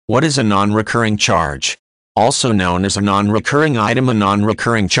What is a non-recurring charge? Also known as a non-recurring item, a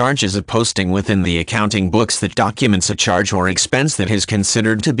non-recurring charge is a posting within the accounting books that documents a charge or expense that is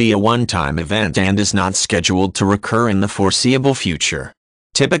considered to be a one-time event and is not scheduled to recur in the foreseeable future.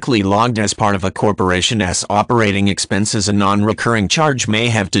 Typically logged as part of a corporation's operating expenses, a non-recurring charge may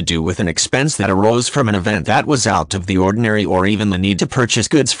have to do with an expense that arose from an event that was out of the ordinary, or even the need to purchase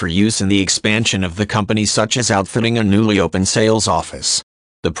goods for use in the expansion of the company, such as outfitting a newly opened sales office.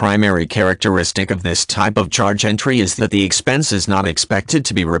 The primary characteristic of this type of charge entry is that the expense is not expected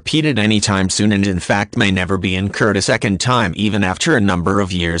to be repeated anytime soon, and in fact may never be incurred a second time even after a number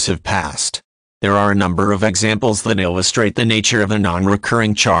of years have passed. There are a number of examples that illustrate the nature of a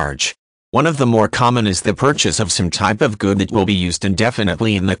non-recurring charge. One of the more common is the purchase of some type of good that will be used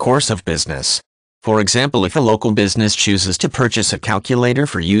indefinitely in the course of business. For example, if a local business chooses to purchase a calculator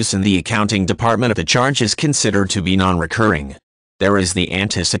for use in the accounting department, the charge is considered to be non-recurring. There is the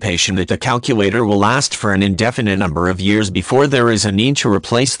anticipation that the calculator will last for an indefinite number of years before there is a need to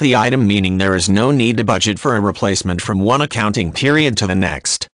replace the item, meaning there is no need to budget for a replacement from one accounting period to the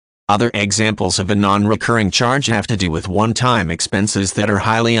next. Other examples of a non-recurring charge have to do with one-time expenses that are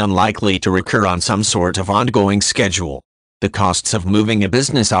highly unlikely to recur on some sort of ongoing schedule. The costs of moving a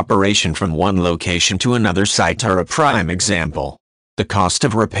business operation from one location to another site are a prime example. The cost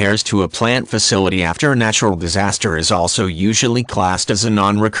of repairs to a plant facility after a natural disaster is also usually classed as a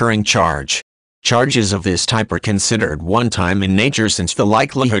non-recurring charge. Charges of this type are considered one-time in nature, since the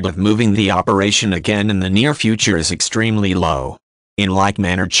likelihood of moving the operation again in the near future is extremely low. In like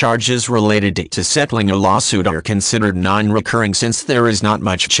manner, charges related to settling a lawsuit are considered non-recurring, since there is not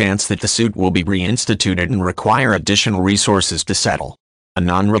much chance that the suit will be reinstituted and require additional resources to settle. A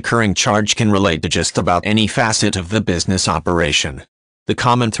non-recurring charge can relate to just about any facet of the business operation. The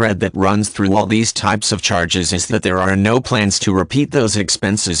common thread that runs through all these types of charges is that there are no plans to repeat those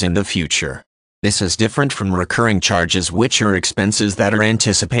expenses in the future. This is different from recurring charges, which are expenses that are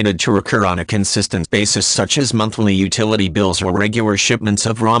anticipated to recur on a consistent basis, such as monthly utility bills or regular shipments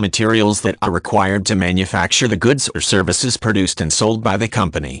of raw materials that are required to manufacture the goods or services produced and sold by the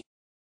company.